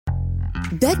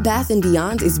Bed Bath &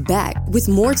 Beyond is back with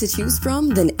more to choose from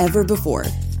than ever before.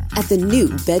 At the new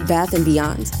Bed Bath &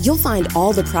 Beyond, you'll find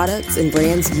all the products and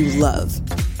brands you love,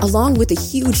 along with a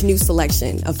huge new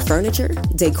selection of furniture,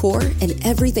 decor, and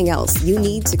everything else you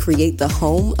need to create the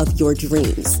home of your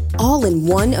dreams, all in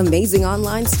one amazing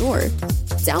online store.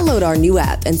 Download our new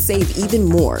app and save even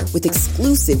more with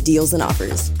exclusive deals and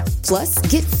offers. Plus,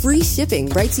 get free shipping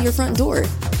right to your front door.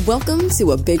 Welcome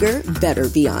to a bigger, better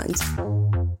Beyond.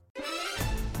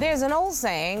 There's an old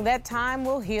saying that time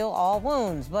will heal all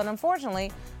wounds, but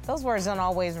unfortunately, those words don't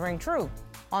always ring true.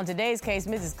 On today's case,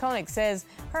 Mrs. Koenig says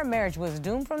her marriage was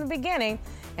doomed from the beginning,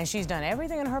 and she's done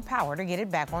everything in her power to get it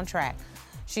back on track.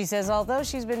 She says although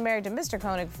she's been married to Mr.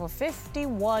 Koenig for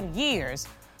 51 years,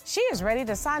 she is ready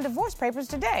to sign divorce papers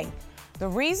today. The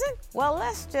reason? Well,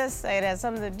 let's just say it has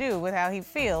something to do with how he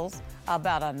feels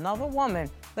about another woman.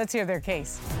 Let's hear their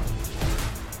case.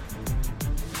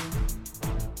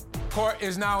 Court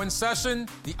is now in session.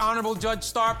 The Honorable Judge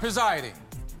Stuart presiding.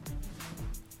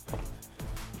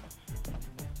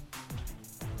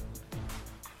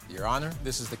 Your Honor,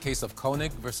 this is the case of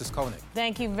Koenig versus Koenig.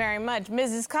 Thank you very much.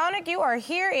 Mrs. Koenig, you are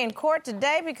here in court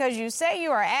today because you say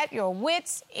you are at your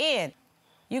wits' end.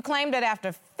 You claim that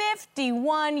after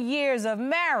 51 years of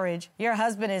marriage, your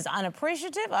husband is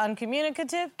unappreciative,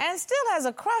 uncommunicative, and still has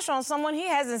a crush on someone he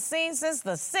hasn't seen since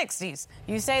the 60s.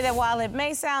 You say that while it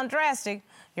may sound drastic,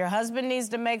 your husband needs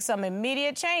to make some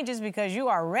immediate changes because you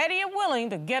are ready and willing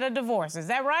to get a divorce. Is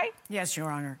that right? Yes, Your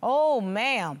Honor. Oh,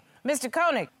 ma'am. Mr.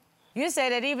 Koenig, you say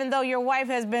that even though your wife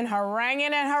has been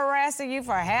haranguing and harassing you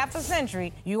for half a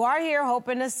century, you are here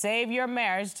hoping to save your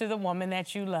marriage to the woman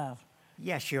that you love.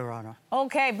 Yes, Your Honor.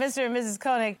 Okay, Mr. and Mrs.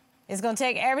 Koenig, it's going to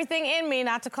take everything in me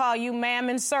not to call you ma'am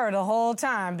and sir the whole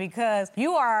time because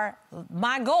you are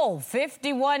my goal,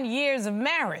 51 years of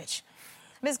marriage.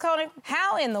 Ms. Koenig,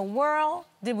 how in the world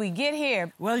did we get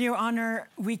here? Well, Your Honor,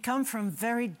 we come from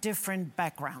very different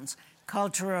backgrounds,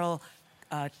 cultural,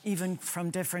 even from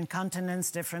different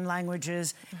continents, different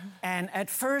languages. Mm-hmm. And at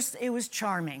first, it was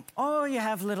charming. Oh, you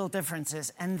have little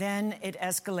differences. And then it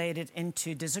escalated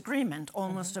into disagreement,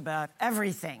 almost about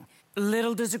everything.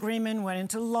 Little disagreement went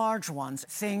into large ones,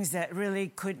 things that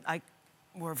really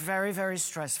were very, very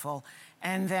stressful.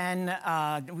 And then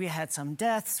we had some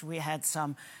deaths, we had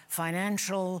some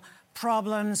financial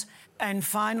problems, and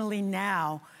finally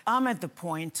now I'm at the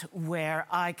point where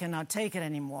I cannot take it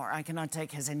anymore. I cannot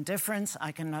take his indifference,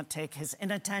 I cannot take his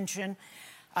inattention,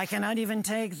 I cannot even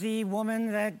take the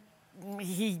woman that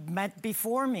he met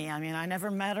before me. I mean, I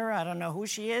never met her, I don't know who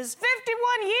she is.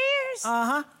 51 years?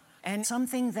 Uh-huh. And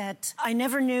something that I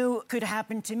never knew could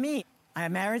happen to me. I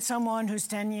married someone who's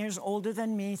 10 years older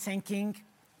than me, thinking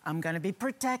I'm going to be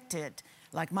protected,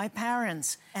 like my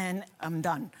parents, and I'm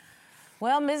done.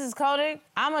 Well, Mrs. Koenig,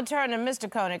 I'm going to turn to Mr.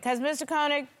 Koenig, because, Mr.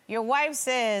 Koenig, your wife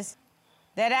says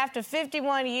that after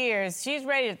 51 years, she's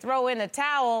ready to throw in the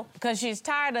towel because she's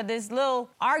tired of these little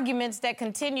arguments that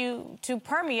continue to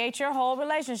permeate your whole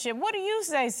relationship. What do you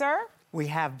say, sir? We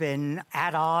have been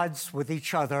at odds with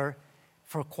each other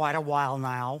for quite a while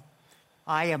now.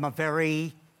 I am a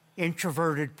very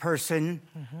introverted person,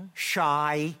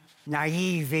 shy,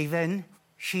 naive even.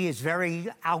 She is very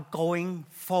outgoing,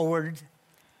 forward,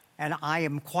 and I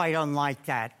am quite unlike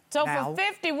that. So now, for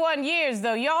 51 years,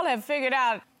 though, y'all have figured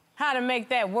out how to make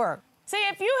that work. See,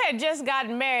 if you had just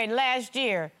gotten married last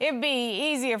year, it'd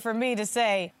be easier for me to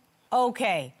say,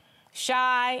 okay,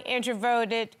 shy,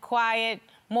 introverted, quiet,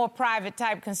 more private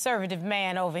type conservative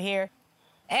man over here.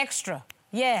 Extra,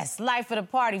 yes, life of the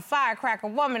party, firecracker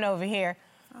woman over here,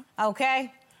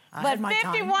 okay? But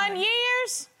 51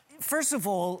 years? First of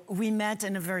all, we met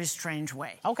in a very strange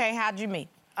way. Okay, how'd you meet?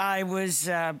 I was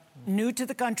new to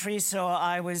the country, so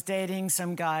I was dating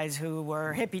some guys who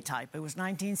were hippie type. It was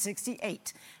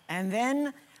 1968. And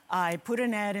then I put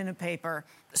an ad in a paper.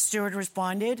 Stuart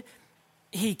responded.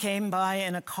 He came by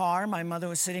in a car. My mother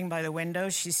was sitting by the window.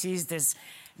 She sees this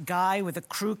guy with a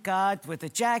crew cut, with a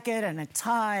jacket and a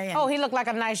tie. And... Oh, he looked like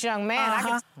a nice young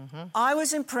man. I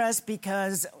was impressed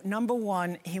because, number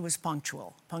one, he was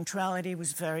punctual. Punctuality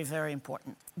was very, very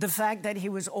important. The fact that he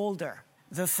was older,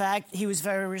 the fact he was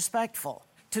very respectful,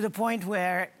 to the point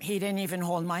where he didn't even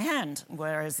hold my hand,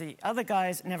 whereas the other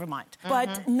guys, never mind.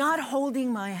 But not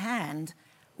holding my hand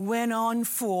went on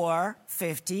for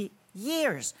 50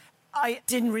 years. I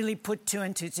didn't really put two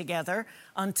and two together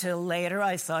until later.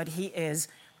 I thought he is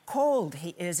cold,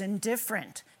 he is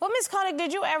indifferent. Well, Ms. Koenig,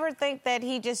 did you ever think that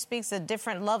he just speaks a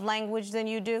different love language than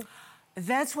you do?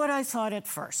 That's what I thought at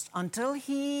first, until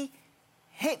he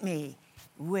hit me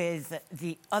with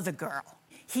the other girl.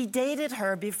 He dated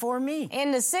her before me.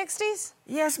 In the 60s?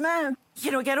 Yes, ma'am.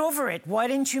 Get over it. Why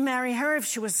didn't you marry her if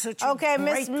she was such a great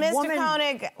Mr. woman?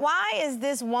 Koenig, why is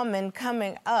this woman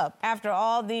coming up after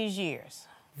all these years?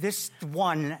 This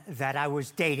one that I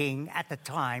was dating at the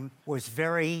time was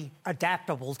very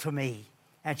adaptable to me.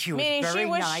 And she was Meaning very nice. she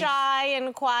was shy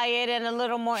and quiet and a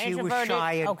little more introverted? She was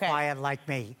shy and quiet like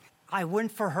me. I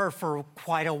went for her for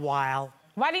quite a while.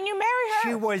 Why didn't you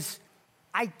marry her?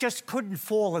 I just couldn't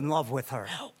fall in love with her.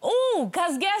 Ooh,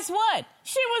 because guess what?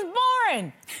 She was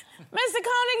boring. Mr.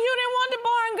 Koenig, you didn't want the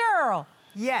boring girl.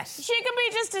 Yes. She could be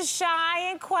just as shy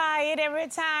and quiet and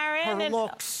retiring. Her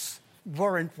looks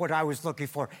weren't what I was looking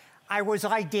for. I was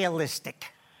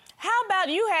idealistic. How about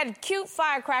you had a cute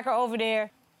firecracker over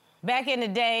there back in the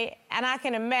day, and I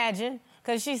can imagine,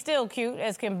 because she's still cute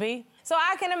as can be, so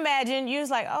I can imagine you was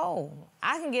like, oh,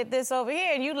 I can get this over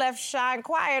here, and you left shy and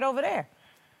quiet over there.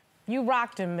 You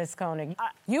rocked him, Miss Koenig.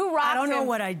 You rocked him. I don't know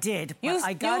what I did. You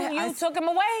took him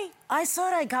away. I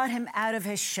thought I got him out of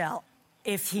his shell.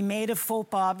 If he made a faux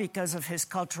pas because of his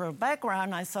cultural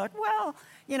background, I thought, well,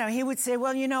 he would say,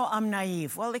 well, I'm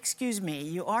naive. Well, excuse me,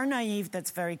 you are naive.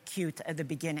 That's very cute at the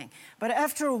beginning. But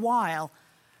after a while,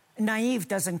 naive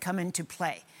doesn't come into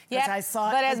play. Yeah, I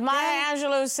thought. But as Maya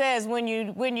Angelou says, when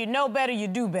you know better, you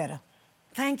do better.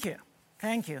 Thank you.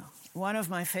 Thank you. One of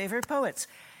my favorite poets.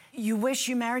 You wish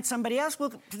you married somebody else?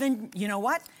 Well, then, you know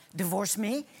what? Divorce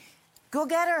me. Go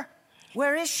get her.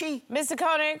 Where is she? Mr.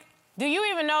 Koenig, do you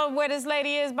even know where this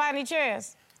lady is by any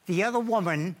chance? The other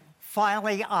woman,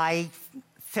 finally, I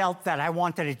felt that I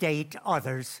wanted to date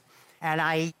others. And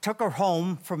I took her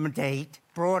home from a date,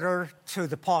 brought her to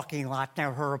the parking lot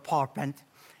near her apartment,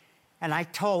 and I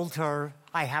told her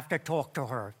I have to talk to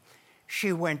her.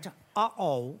 She went,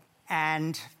 uh-oh,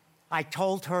 and I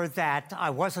told her that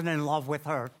I wasn't in love with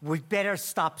her. We'd better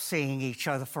stop seeing each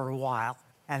other for a while.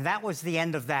 And that was the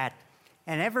end of that.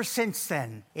 And ever since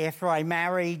then, after I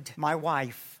married my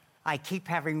wife, I keep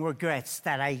having regrets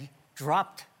that I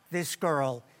dropped this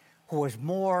girl who was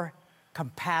more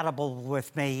compatible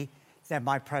with me than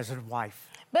my present wife.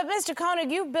 But, Mr.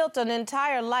 Koenig, you built an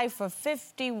entire life for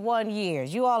 51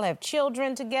 years. You all have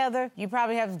children together. You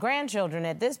probably have grandchildren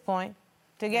at this point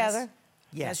together.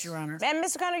 Yes, Your Honor. And,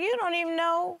 Mr. Koenig, you don't even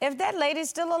know if that lady's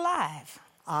still alive.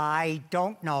 I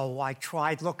don't know. I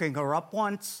tried looking her up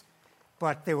once,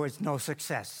 but there was no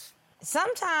success.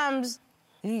 Sometimes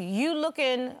you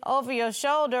looking over your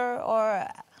shoulder or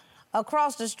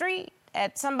across the street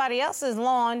at somebody else's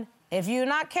lawn, if you're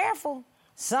not careful,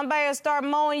 somebody will start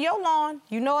mowing your lawn.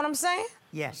 You know what I'm saying?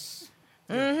 Yes.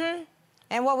 Mm-hmm.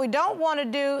 And what we don't want to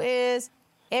do is,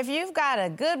 if you've got a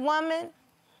good woman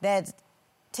that's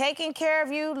taking care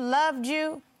of you, loved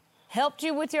you, helped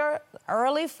you with your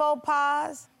early faux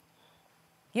pas.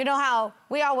 You know how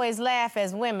we always laugh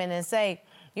as women and say,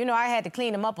 I had to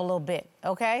clean him up a little bit,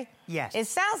 okay? Yes. It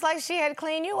sounds like she had to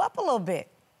clean you up a little bit.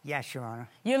 Yes, Your Honor.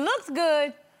 You looked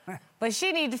good, but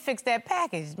she needed to fix that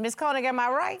package. Miss Koenig, am I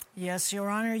right? Yes, Your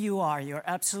Honor, you are. You're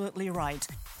absolutely right.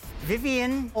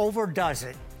 Viviane overdoes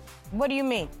it. What do you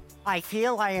mean? I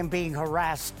feel I am being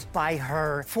harassed by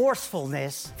her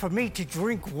forcefulness for me to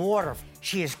drink water.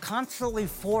 She is constantly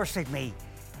forcing me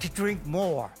to drink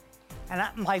more. And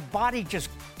my body just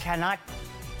cannot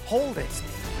hold it.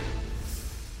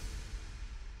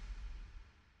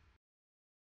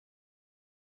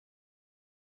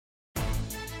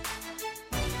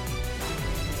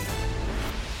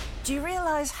 Do you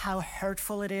realize how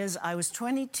hurtful it is? I was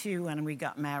 22 when we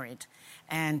got married,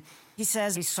 and he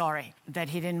says he's sorry that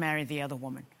he didn't marry the other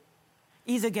woman.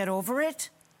 Either get over it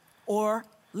or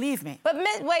leave me. But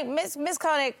Miss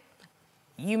Koenig,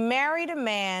 you married a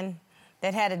man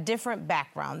that had a different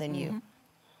background than you.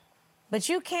 But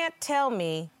you can't tell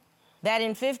me that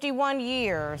in 51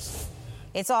 years,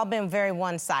 it's all been very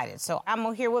one-sided. So I'm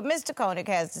going to hear what Mr. Koenig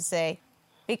has to say,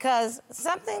 because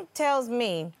something tells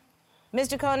me,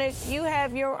 Mr. Koenig, you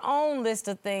have your own list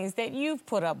of things that you've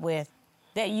put up with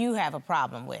that you have a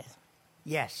problem with.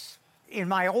 Yes. In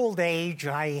my old age,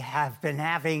 I have been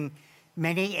having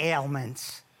many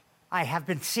ailments. I have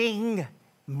been seeing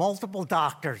multiple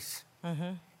doctors.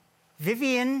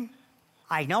 Viviane,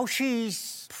 I know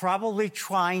she's probably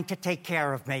trying to take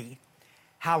care of me.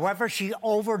 However, she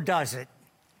overdoes it.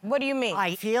 What do you mean?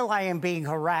 I feel I am being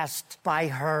harassed by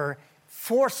her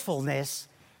forcefulness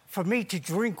for me to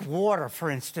drink water,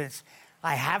 for instance.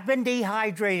 I have been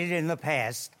dehydrated in the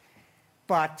past,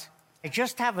 but I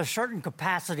just have a certain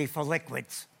capacity for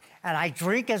liquids, and I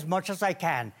drink as much as I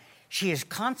can. She is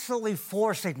constantly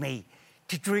forcing me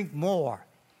to drink more,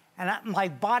 and my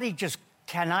body just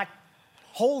cannot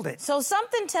hold it. So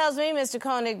something tells me, Mr.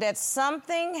 Koenig, that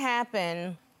something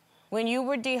happened when you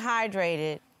were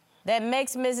dehydrated that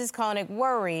makes Mrs. Koenig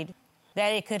worried that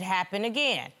it could happen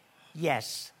again?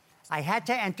 Yes. I had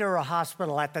to enter a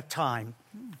hospital at the time,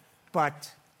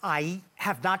 but I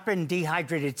have not been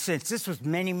dehydrated since. This was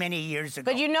many, many years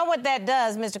ago. But you know what that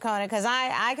does, Mr. Koenig, because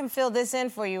I can fill this in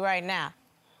for you right now.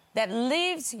 That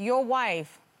leaves your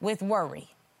wife with worry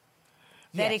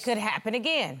that it could happen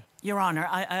again. Your Honor,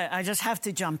 I just have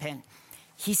to jump in.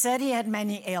 He said he had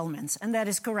many ailments, and that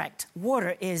is correct.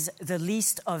 Water is the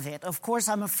least of it. Of course,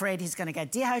 I'm afraid he's going to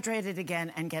get dehydrated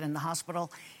again and get in the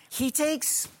hospital. He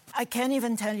takes, I can't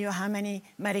even tell you how many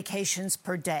medications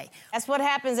per day. That's what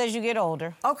happens as you get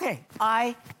older. Okay,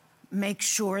 I make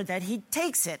sure that he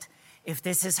takes it. If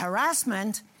this is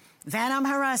harassment, then I'm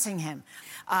harassing him.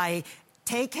 I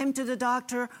take him to the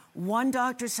doctor. One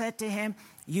doctor said to him,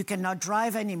 "You cannot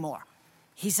drive anymore."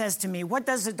 He says to me, "What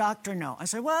does the doctor know?" I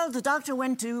said, "Well, the doctor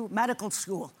went to medical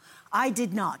school." I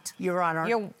did not. Your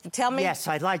Honor. Tell me. Yes,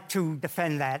 I'd like to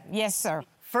defend that. Yes, sir.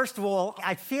 First of all,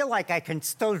 I feel like I can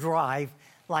still drive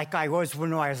like I was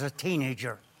when I was a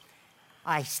teenager.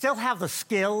 I still have the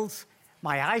skills.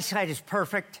 My eyesight is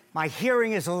perfect. My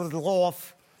hearing is a little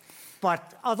off.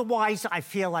 But otherwise, I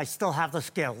feel I still have the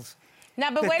skills.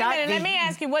 Now, but wait a minute. Let me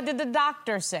ask you, what did the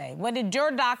doctor say? What did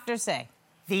your doctor say?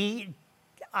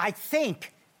 I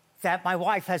think that my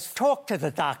wife has talked to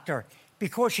the doctor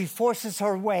because she forces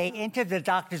her way into the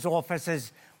doctor's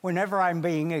offices whenever I'm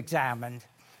being examined.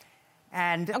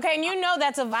 Okay, and you know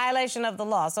that's a violation of the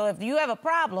law. So if you have a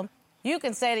problem, you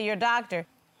can say to your doctor,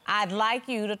 "I'd like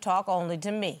you to talk only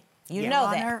to me." You know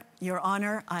that. Your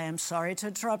Honor, I am sorry to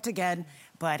interrupt again,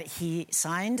 but he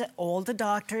signed all the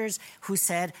doctors who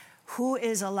said who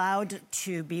is allowed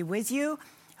to be with you,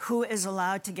 who is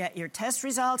allowed to get your test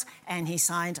results, and he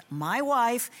signed my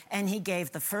wife, and he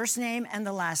gave the first name and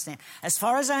the last name. As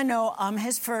far as I know, I'm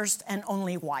his first and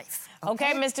only wife.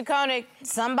 Okay, Mr. Koenig,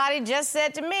 somebody just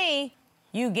said to me,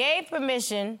 you gave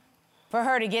permission for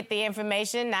her to get the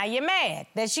information. Now you're mad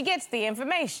that she gets the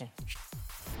information.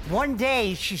 One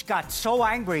day, she got so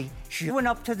angry, she went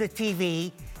up to the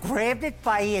TV, grabbed it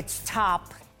by its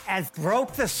top, and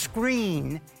broke the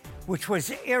screen, which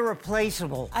was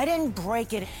irreplaceable. I didn't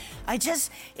break it.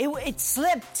 It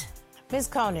slipped. Ms.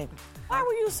 Koenig, why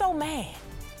were you so mad?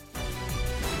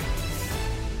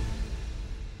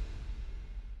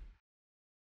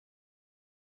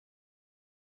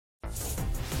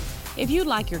 If you'd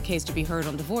like your case to be heard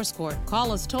on divorce court,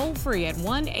 call us toll-free at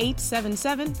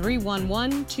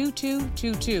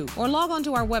 1-877-311-2222 or log on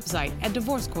to our website at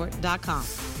divorcecourt.com.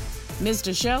 Missed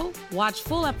a show? Watch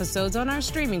full episodes on our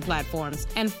streaming platforms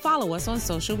and follow us on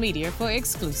social media for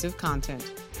exclusive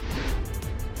content.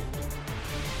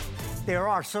 There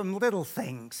are some little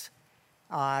things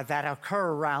that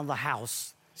occur around the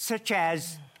house, such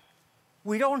as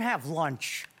we don't have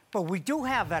lunch, but we do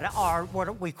have at our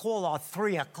what we call our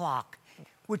 3 o'clock,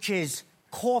 which is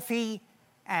coffee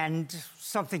and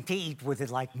something to eat with it,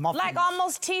 like muffins. Like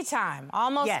almost tea time.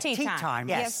 Almost tea time.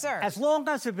 Yes. Yes, sir. As long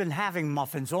as I've been having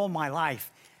muffins all my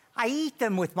life, I eat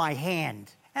them with my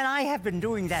hand, and I have been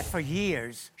doing that for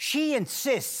years. She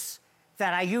insists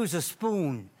that I use a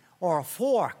spoon or a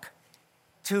fork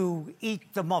to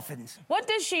eat the muffins. What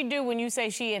does she do when you say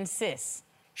she insists?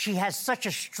 She has such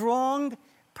a strong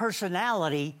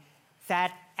personality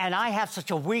and I have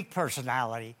such a weak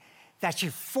personality that she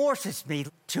forces me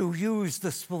to use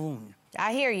the spoon.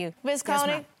 I hear you. Ms.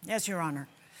 Koenig? Yes, Your Honor.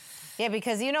 Yeah,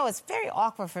 because, you know, it's very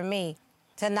awkward for me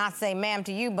to not say ma'am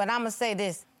to you, but I'm going to say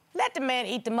this. Let the man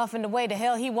eat the muffin the way the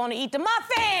hell he want to eat the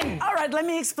muffin. All right, let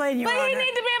me explain, Your Honor. But he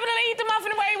need to be able to eat the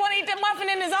muffin the way he want to eat the muffin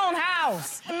in his own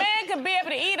house. The man could be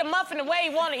able to eat a muffin the way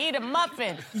he want to eat a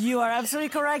muffin. You are absolutely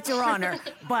correct, Your Honor.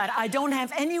 But I don't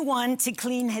have anyone to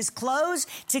clean his clothes,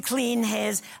 to clean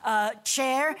his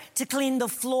chair, to clean the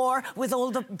floor with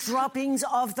all the droppings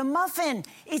of the muffin.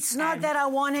 It's not that I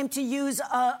want him to use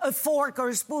a fork or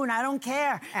a spoon. I don't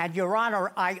care. And, Your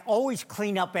Honor, I always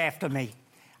clean up after me.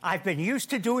 I've been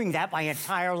used to doing that my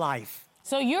entire life.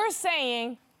 So you're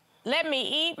saying, let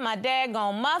me eat my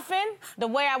daggone muffin the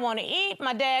way I want to eat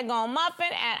my daggone muffin,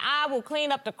 and I will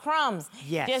clean up the crumbs.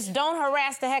 Yes. Just don't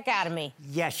harass the heck out of me.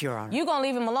 Yes, Your Honor. You're going to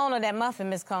leave him alone on that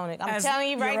muffin, Miss Koenig. I'm telling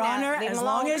you right Your now. Honor, leave him as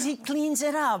alone. long as he cleans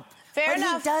it up. Fair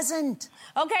enough. But he doesn't.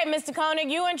 Okay, Mr.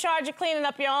 Koenig, you in charge of cleaning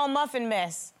up your own muffin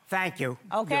mess. Thank you,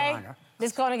 Okay? Your Honor.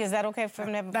 Ms. Koenig, is that okay for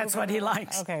him? That's what he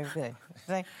likes. Okay, good.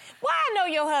 Well, I know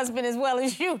your husband as well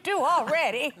as you do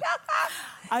already.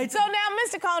 So now,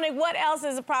 Mr. Koenig, what else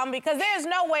is a problem? Because there's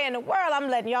no way in the world I'm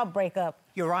letting y'all break up.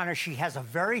 Your Honor, she has a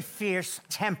very fierce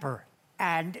temper,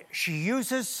 and she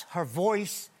uses her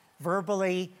voice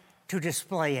verbally to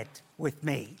display it with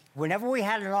me. Whenever we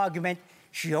had an argument,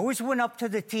 She always went up to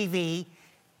the TV,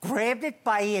 grabbed it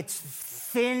by its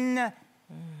thin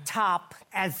top,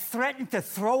 and threatened to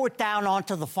throw it down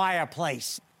onto the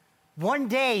fireplace. One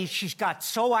day, she got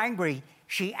so angry,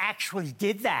 she actually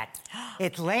did that.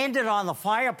 It landed on the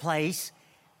fireplace,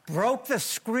 broke the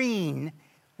screen,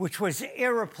 which was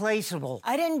irreplaceable.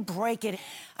 I didn't break it.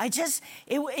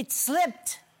 It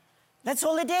slipped. That's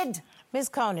all it did. Miss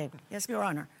Koenig. Yes, Your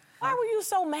Honor. Why were you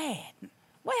so mad?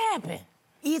 What happened?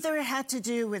 Either it had to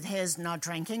do with his not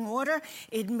drinking water,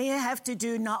 it may have to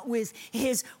do not with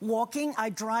his walking.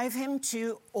 I drive him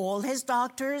to all his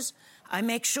doctors. I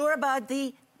make sure about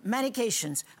the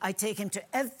medications. I take him to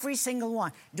every single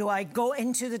one. Do I go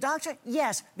into the doctor?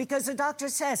 Yes, because the doctor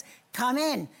says, come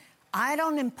in. I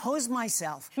don't impose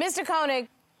myself. Mr. Koenig,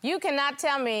 you cannot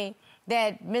tell me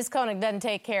that Miss Koenig doesn't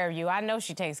take care of you. I know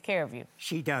she takes care of you.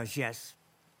 She does, yes.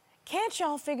 Can't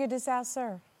y'all figure this out,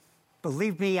 sir?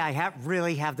 Believe me, I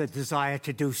really have the desire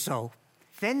to do so.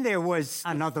 Then there was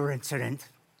another incident.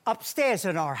 Upstairs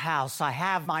in our house, I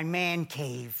have my man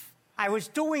cave. I was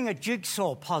doing a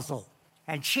jigsaw puzzle,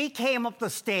 and she came up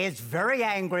the stairs very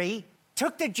angry,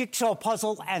 took the jigsaw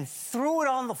puzzle and threw it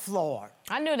on the floor.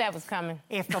 I knew that was coming.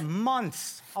 After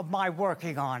months of my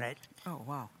working on it. Oh,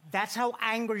 wow. That's how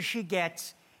angry she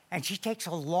gets, and she takes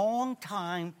a long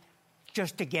time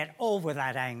just to get over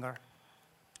that anger.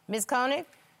 Miss Koenig,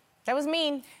 that was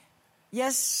mean.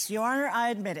 Yes, Your Honor, I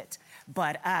admit it.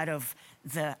 But out of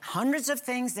the hundreds of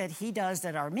things that he does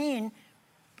that are mean,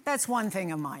 that's one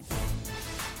thing of mine.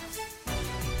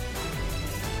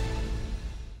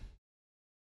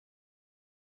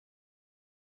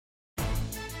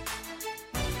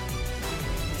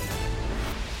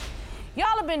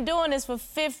 Y'all have been doing this for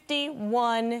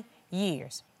 51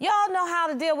 years. Y'all know how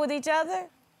to deal with each other.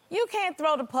 You can't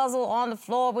throw the puzzle on the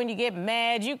floor when you get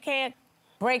mad. You can't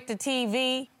break the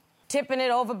TV, tipping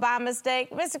it over by mistake.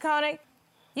 Mr. Koenig,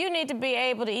 you need to be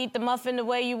able to eat the muffin the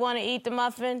way you want to eat the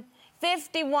muffin.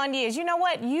 51 years. You know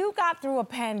what? You got through a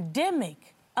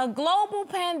pandemic, a global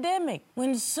pandemic,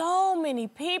 when so many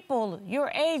people your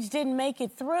age didn't make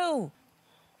it through.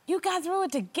 You got through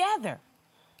it together,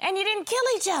 and you didn't kill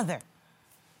each other.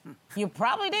 You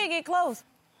probably did get close.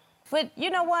 But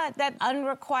you know what? That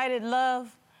unrequited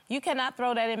love, you cannot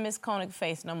throw that in Miss Koenig's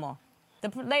face no more. The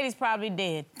lady's probably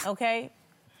dead, okay?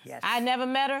 Yes. I never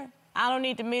met her. I don't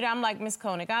need to meet her. I'm like, Miss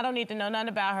Koenig, I don't need to know nothing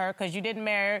about her because you didn't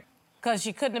marry her, because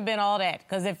she couldn't have been all that.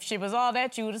 Because if she was all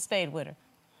that, you would have stayed with her.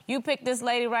 You picked this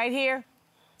lady right here.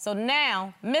 So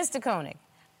now, Mr. Koenig,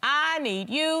 I need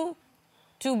you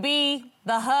to be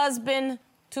the husband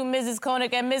to Mrs.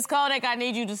 Koenig. And Ms. Koenig, I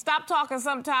need you to stop talking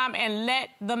sometime and let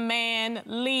the man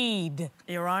lead.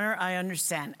 Your Honor, I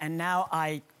understand. And now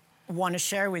I want to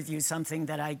share with you something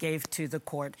that I gave to the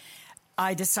court.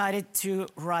 I decided to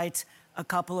write a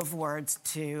couple of words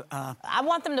to... I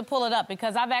want them to pull it up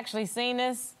because I've actually seen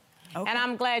this, and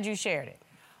I'm glad you shared it.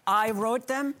 I wrote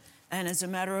them, and as a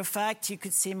matter of fact, you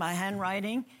could see my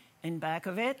handwriting in back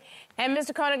of it. And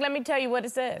Mr. Koenig, let me tell you what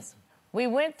it says. We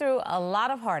went through a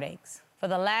lot of heartaches for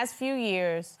the last few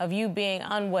years of you being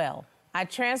unwell. I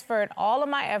transferred all of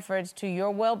my efforts to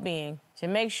your well-being to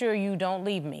make sure you don't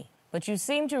leave me. But you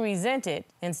seem to resent it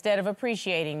instead of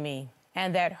appreciating me,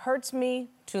 and that hurts me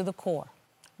to the core.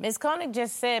 Ms. Koenig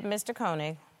just said, Mr.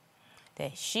 Koenig,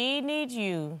 that she needs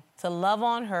you to love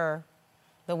on her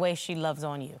the way she loves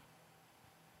on you.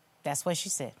 That's what she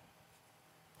said.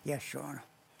 Yes, Your Honor.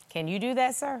 Can you do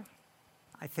that, sir?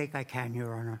 I think I can,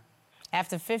 Your Honor.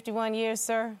 After 51 years,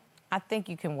 sir, I think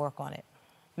you can work on it.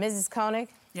 Mrs. Koenig?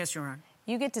 Yes, Your Honor.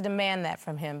 You get to demand that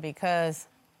from him because,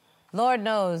 Lord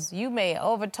knows, you may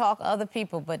overtalk other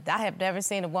people, but I have never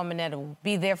seen a woman that'll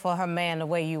be there for her man the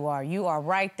way you are. You are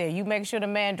right there. You make sure the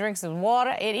man drinks his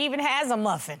water. It even has a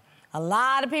muffin. A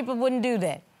lot of people wouldn't do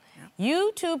that. Yeah.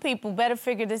 You two people better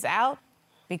figure this out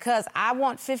because I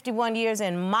want 51 years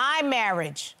in my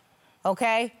marriage,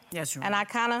 okay? Yes, Your Honor. And I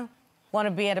kind of want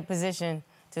to be at a position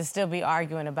to still be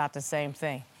arguing about the same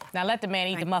thing. Now let the man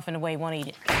eat the muffin the way he want to eat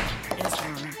it. Yes, Your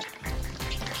Honor.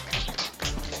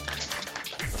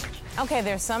 Okay,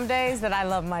 there's some days that I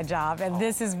love my job, and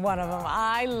this is one of them.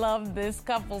 I love this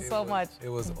couple so much. It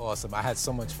was awesome. I had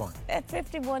so much fun. At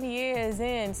 51 years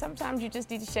in, sometimes you just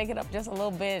need to shake it up just a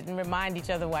little bit and remind each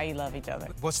other why you love each other.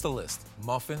 What's the list?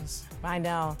 Muffins? I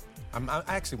know. I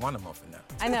actually want a muffin now.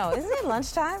 I know. Isn't it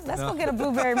lunchtime? Let's go get a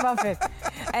blueberry muffin.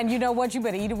 And you know what? You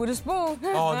better eat it with a spoon.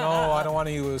 Oh, no, I don't want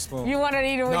to eat it with a spoon. You want to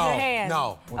eat it with your hand?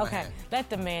 No, with my okay, hand. let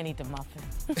the man eat the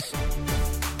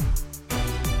muffin.